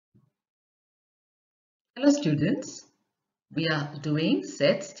Hello students, we are doing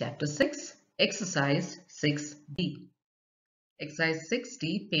sets chapter 6, exercise 6D. Exercise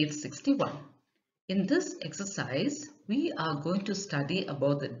 6D, page 61. In this exercise, we are going to study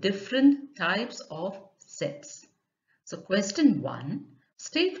about the different types of sets. So question 1,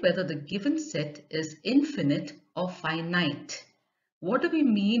 state whether the given set is infinite or finite. What do we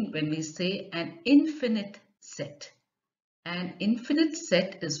mean when we say an infinite set? An infinite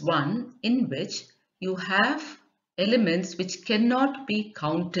set is one in which you have elements which cannot be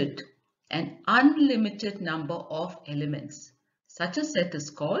counted, an unlimited number of elements. Such a set is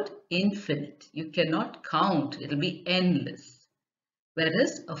called infinite. You cannot count, it will be endless.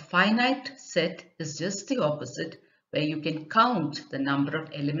 Whereas a finite set is just the opposite, where you can count the number of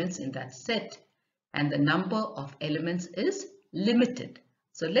elements in that set and the number of elements is limited.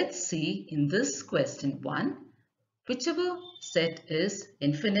 So let's see in this question 1. Whichever set is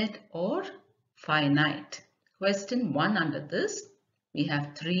infinite or finite. Question 1 under this, we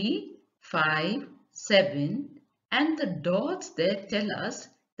have 3, 5, 7 and the dots there tell us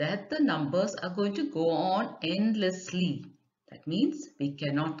that the numbers are going to go on endlessly. That means we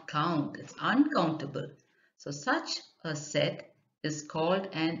cannot count, it's uncountable. So such a set is called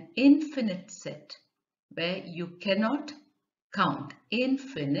an infinite set, where you cannot count,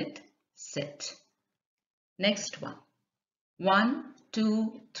 infinite set. Next one, 1,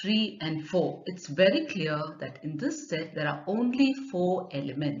 2, 3 and 4. It's very clear that in this set there are only 4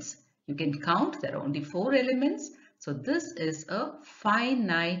 elements. You can count, there are only 4 elements. So this is a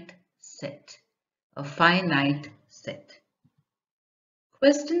finite set. A finite set.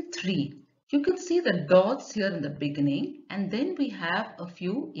 Question 3. You can see the dots here in the beginning and then we have a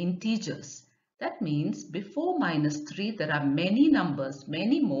few integers. That means before -3 there are many numbers,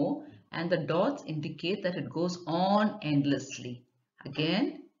 many more, and the dots indicate that it goes on endlessly.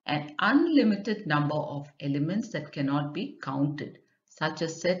 Again, an unlimited number of elements that cannot be counted. Such a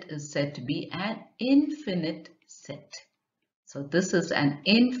set is said to be an infinite set. So this is an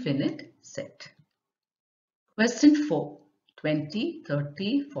infinite set. Question 4. 20,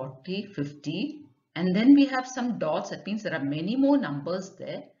 30, 40, 50, and then we have some dots. That means there are many more numbers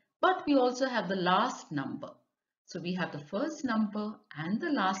there, but we also have the last number. So we have the first number and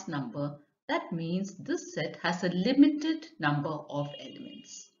the last number. That means this set has a limited number of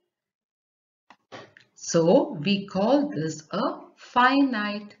elements. So we call this a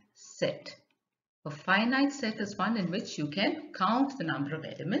finite set. A finite set is one in which you can count the number of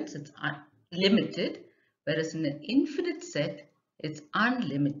elements. It's limited, whereas in an infinite set, it's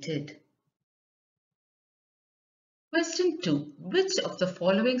unlimited. Question 2. Which of the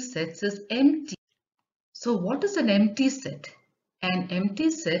following sets is empty? So what is an empty set? An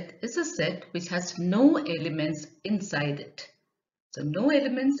empty set is a set which has no elements inside it. So no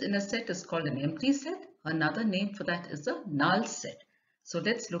elements in a set is called an empty set. Another name for that is a null set. So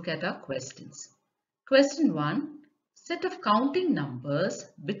let's look at our questions. Question 1. Set of counting numbers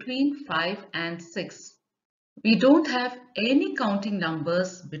between 5 and 6. We don't have any counting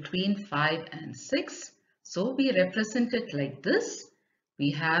numbers between 5 and 6. So we represent it like this. We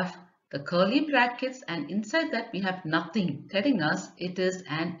have the curly brackets and inside that we have nothing, telling us it is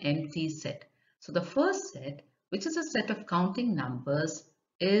an empty set. So the first set, which is a set of counting numbers,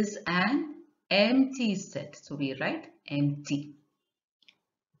 is an empty set. So we write empty.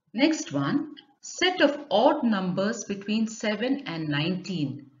 Next one, set of odd numbers between 7 and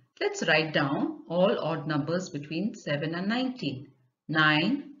 19. Let's write down all odd numbers between 7 and 19.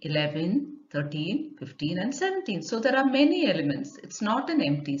 9, 11, 13, 15 and 17. So there are many elements. It's not an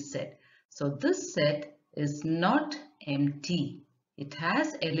empty set. So this set is not empty. It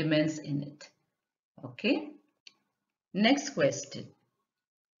has elements in it. Okay. Next question.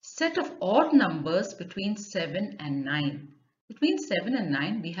 Set of odd numbers between 7 and 9. Between 7 and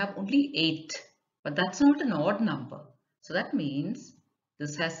 9 we have only 8. But that's not an odd number. So that means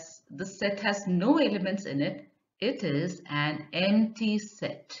this set has no elements in it. It is an empty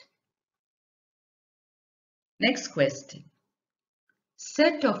set. Next question.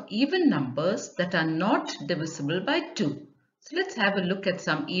 Set of even numbers that are not divisible by 2. So let's have a look at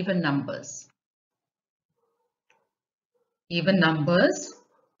some even numbers. Even numbers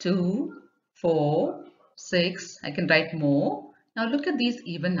 2, 4, 6. I can write more. Now look at these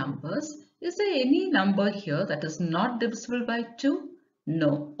even numbers. Is there any number here that is not divisible by 2?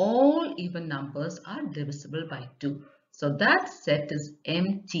 No, all even numbers are divisible by 2. So that set is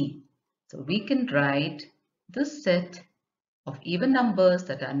empty. So we can write this set of even numbers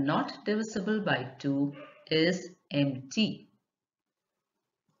that are not divisible by 2 is empty.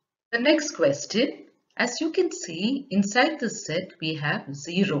 The next question, as you can see, inside this set we have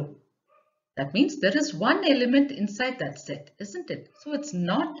 0. That means there is one element inside that set, isn't it? So it's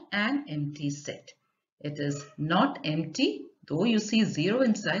not an empty set. It is not empty, though you see 0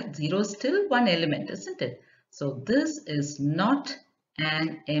 inside, 0 is still one element, isn't it? So this is not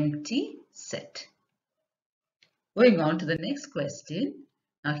an empty set. Going on to the next question.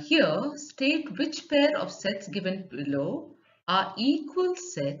 Now here, state which pair of sets given below are equal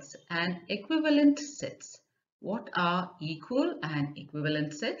sets and equivalent sets. What are equal and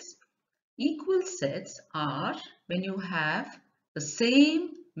equivalent sets? Equal sets are when you have the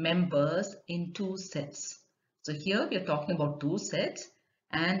same members in two sets. So here we are talking about two sets,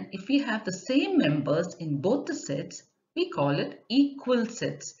 and if we have the same members in both the sets, we call it equal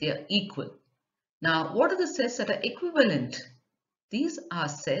sets. They are equal. Now, what are the sets that are equivalent? These are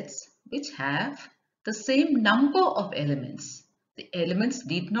sets which have the same number of elements. The elements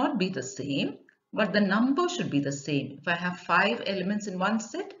need not be the same, but the number should be the same. If I have 5 elements in one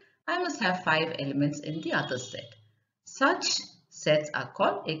set, I must have 5 elements in the other set. Such sets are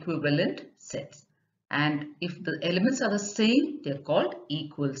called equivalent sets. And if the elements are the same, they are called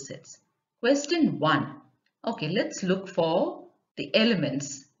equal sets. Question 1. Okay, let's look for the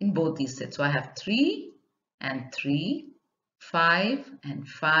elements in both these sets. So I have 3 and 3, 5 and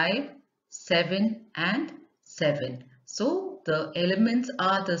 5, 7 and 7. So the elements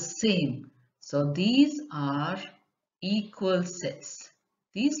are the same. So these are equal sets.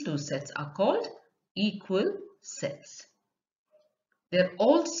 These two sets are called equal sets. They're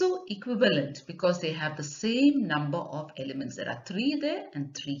also equivalent because they have the same number of elements. There are 3 there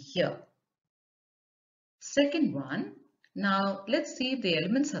and 3 here. Second one, now let's see if the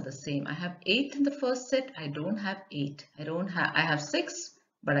elements are the same. I have 8 in the first set. I don't have 8. I have 6,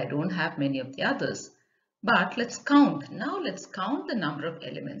 but I don't have many of the others. But let's count. Now let's count the number of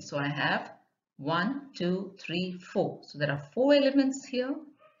elements. So I have 1, 2, 3, 4. So there are 4 elements here.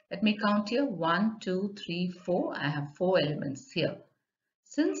 Let me count here. 1, 2, 3, 4. I have 4 elements here.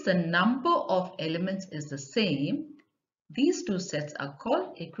 Since the number of elements is the same, these two sets are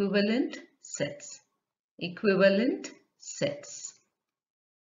called equivalent sets. Equivalent sets,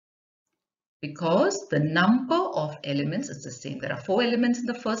 because the number of elements is the same. There are 4 elements in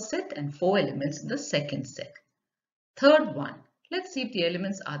the first set and 4 elements in the second set. Third one, let's see if the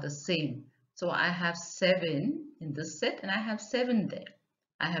elements are the same. So I have 7 in this set and I have 7 there.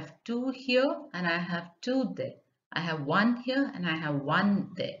 I have 2 here and I have 2 there. I have 1 here and I have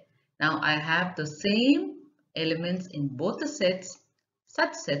 1 there. Now I have the same elements in both the sets.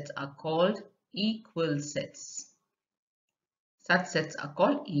 Such sets are called equal sets. Such sets are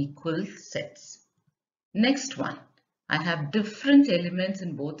called equal sets. Next one, I have different elements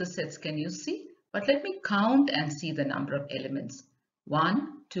in both the sets. Can you see? But let me count and see the number of elements.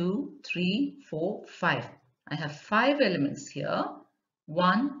 1, 2, 3, 4, 5. I have 5 elements here.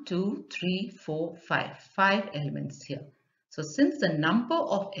 1, 2, 3, 4, 5. 5 elements here. So since the number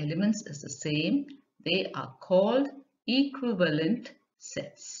of elements is the same, they are called equivalent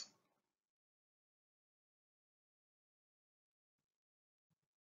sets.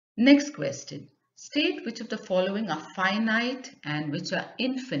 Next question. State which of the following are finite and which are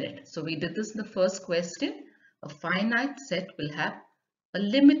infinite. So we did this in the first question. A finite set will have a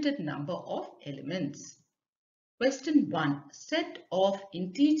limited number of elements. Question 1. Set of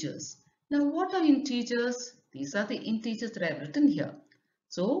integers. Now what are integers? These are the integers that I have written here.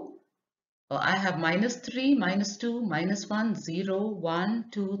 So I have -3, -2, -1, 0, 1,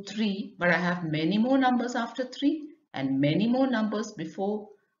 2, 3. But I have many more numbers after 3 and many more numbers before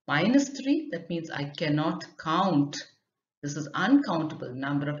 -3. That means I cannot count. This is uncountable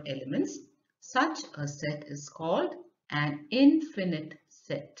number of elements. Such a set is called an infinite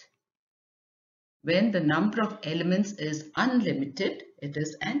set. When the number of elements is unlimited, it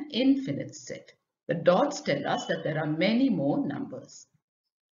is an infinite set. The dots tell us that there are many more numbers.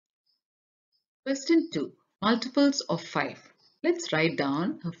 Question 2. Multiples of 5. Let's write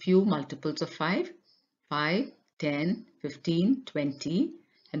down a few multiples of 5. 5, 10, 15, 20.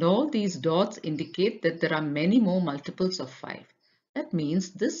 And all these dots indicate that there are many more multiples of 5. That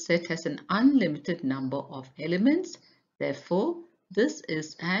means this set has an unlimited number of elements. Therefore, this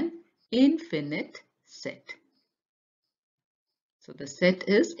is an infinite set. So the set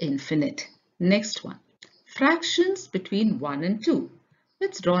is infinite. Next one. Fractions between 1 and 2.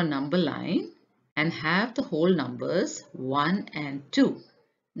 Let's draw a number line and have the whole numbers 1 and 2.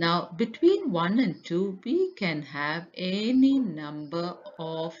 Now between 1 and 2 we can have any number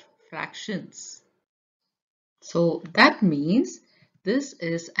of fractions. So that means this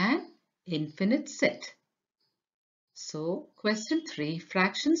is an infinite set. So question 3,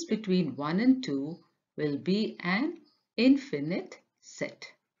 fractions between 1 and 2 will be an infinite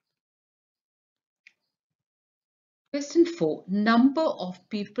set. Question 4. Number of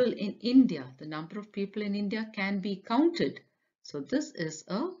people in India. The number of people in India can be counted. So this is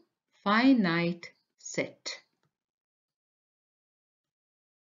a finite set.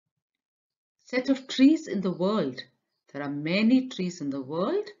 Set of trees in the world. There are many trees in the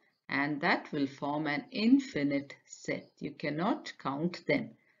world and that will form an infinite set. You cannot count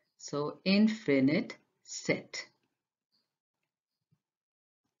them. So infinite set.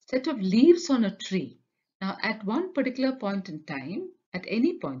 Set of leaves on a tree. Now at one particular point in time, at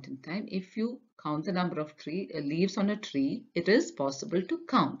any point in time, if you count the number of leaves on a tree, it is possible to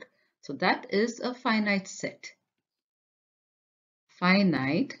count. So that is a finite set.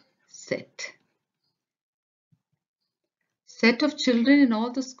 Finite set. Set of children in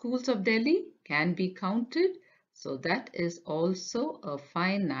all the schools of Delhi can be counted. So that is also a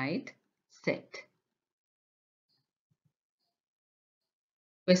finite set.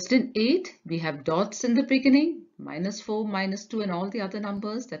 Question 8, we have dots in the beginning, -4, -2 and all the other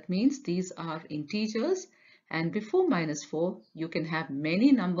numbers. That means these are integers. And before -4, you can have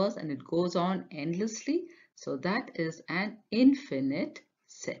many numbers and it goes on endlessly. So that is an infinite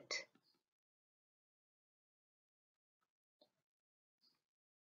set.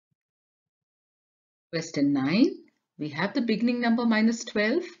 Question 9, we have the beginning number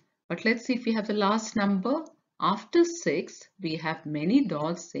 -12. But let's see if we have the last number. After 6, we have many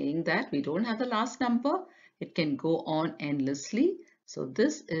dots saying that we don't have the last number. It can go on endlessly. So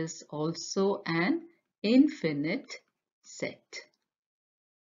this is also an infinite set.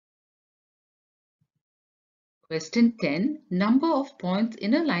 Question 10. Number of points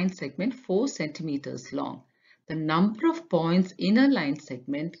in a line segment 4 centimeters long. The number of points in a line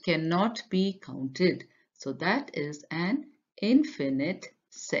segment cannot be counted. So that is an infinite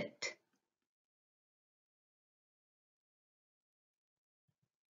set.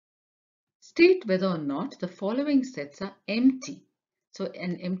 State whether or not the following sets are empty. So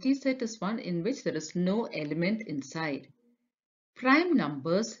an empty set is one in which there is no element inside. Prime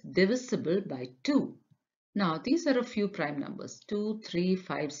numbers divisible by 2. Now these are a few prime numbers, 2, 3,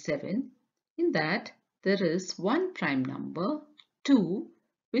 5, 7. In that there is one prime number, 2,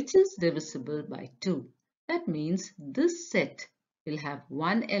 which is divisible by 2. That means this set will have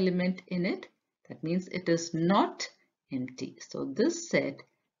one element in it. That means it is not empty. So this set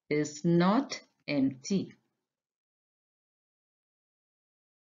is not empty.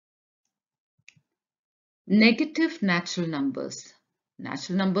 Negative natural numbers.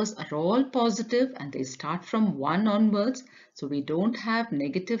 Natural numbers are all positive and they start from 1 onwards. So we don't have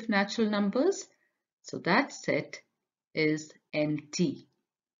negative natural numbers. So that set is empty.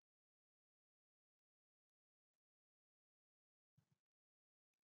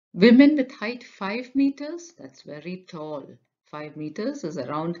 Women with height 5 meters, that's very tall. 5 meters is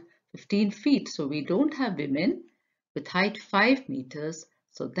around 15 feet. So we don't have women with height 5 meters.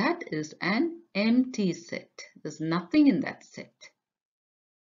 So that is an empty set. There's nothing in that set.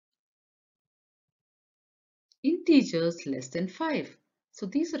 Integers less than 5. So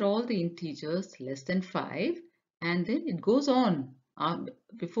these are all the integers less than 5 and then it goes on.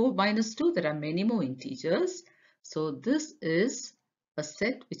 Before -2 there are many more integers. So this is a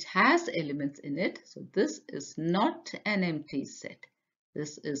set which has elements in it. So this is not an empty set.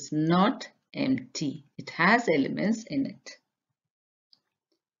 This is not empty. It has elements in it.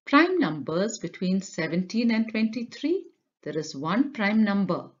 Prime numbers between 17 and 23. There is one prime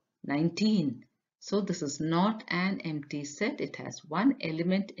number, 19. So this is not an empty set. It has one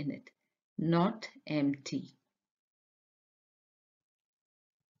element in it, not empty.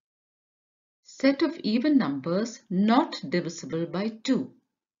 Set of even numbers not divisible by 2.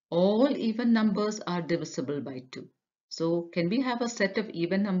 All even numbers are divisible by 2. So can we have a set of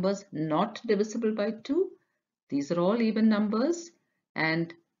even numbers not divisible by 2? These are all even numbers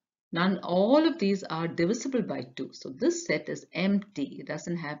and all of these are divisible by 2. So this set is empty. It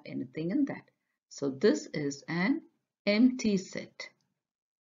doesn't have anything in that. So this is an empty set.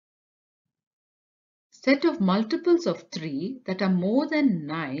 Set of multiples of 3 that are more than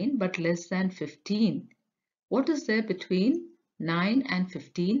 9 but less than 15. What is there between 9 and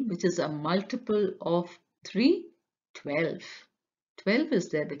 15, which is a multiple of 3? 12. 12 is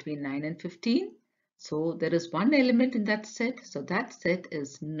there between 9 and 15. So there is one element in that set. So that set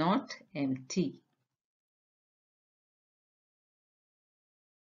is not empty.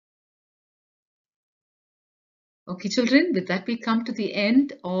 Okay, children, with that we come to the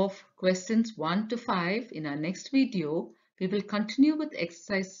end of questions 1 to 5. In our next video, we will continue with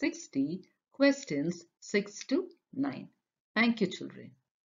exercise 60, questions 6 to 9. Thank you, children.